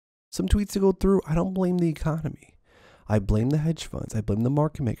Some tweets to go through. I don't blame the economy. I blame the hedge funds. I blame the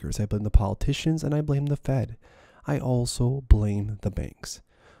market makers. I blame the politicians, and I blame the Fed. I also blame the banks.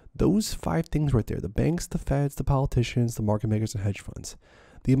 Those 5 things right there, the banks, the Feds, the politicians, the market makers, and hedge funds,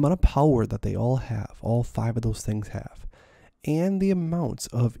 the amount of power that they all have, all 5 of those things have, and the amounts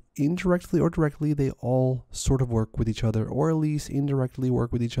of indirectly or directly they all sort of work with each other, or at least indirectly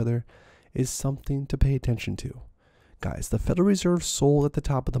work with each other, is something to pay attention to. Guys, the Federal Reserve sold at the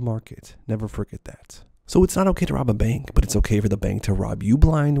top of the market. Never forget that. So it's not okay to rob a bank, but it's okay for the bank to rob you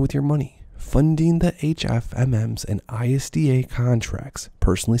blind with your money. Funding the HFMMs and ISDA contracts.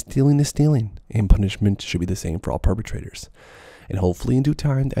 Personally stealing is stealing, and punishment should be the same for all perpetrators. And hopefully in due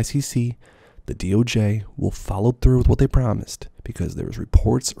time, the SEC, the DOJ, will follow through with what they promised, because there was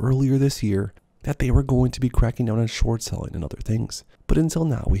reports earlier this year that they were going to be cracking down on short selling and other things. But until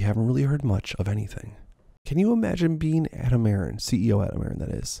now, we haven't really heard much of anything. Can you imagine being Adam Aron, CEO Adam Aron, that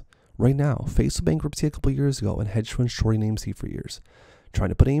is, right now, faced with bankruptcy a couple years ago and hedge funds shorting AMC for years, trying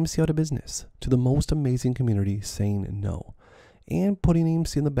to put AMC out of business, to the most amazing community saying no, and putting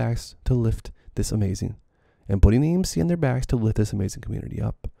AMC in the backs to lift this amazing, and putting AMC on their backs to lift this amazing community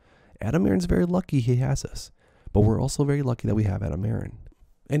up. Adam Aron's very lucky he has us, but we're also very lucky that we have Adam Aron.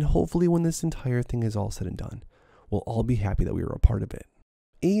 And hopefully when this entire thing is all said and done, we'll all be happy that we were a part of it.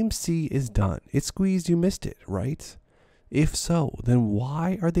 AMC is done. It squeezed, you missed it, right? If so, then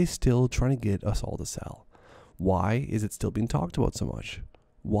why are they still trying to get us all to sell? Why is it still being talked about so much?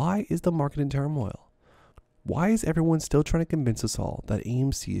 Why is the market in turmoil? Why is everyone still trying to convince us all that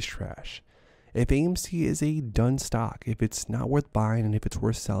AMC is trash? If AMC is a done stock, if it's not worth buying, and if it's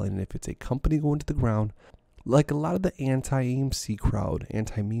worth selling, and if it's a company going to the ground, like a lot of the anti-AMC crowd,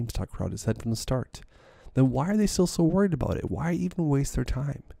 anti-meme stock crowd has said from the start, then why are they still so worried about it? Why even waste their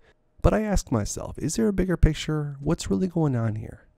time? But I ask myself, is there a bigger picture? What's really going on here?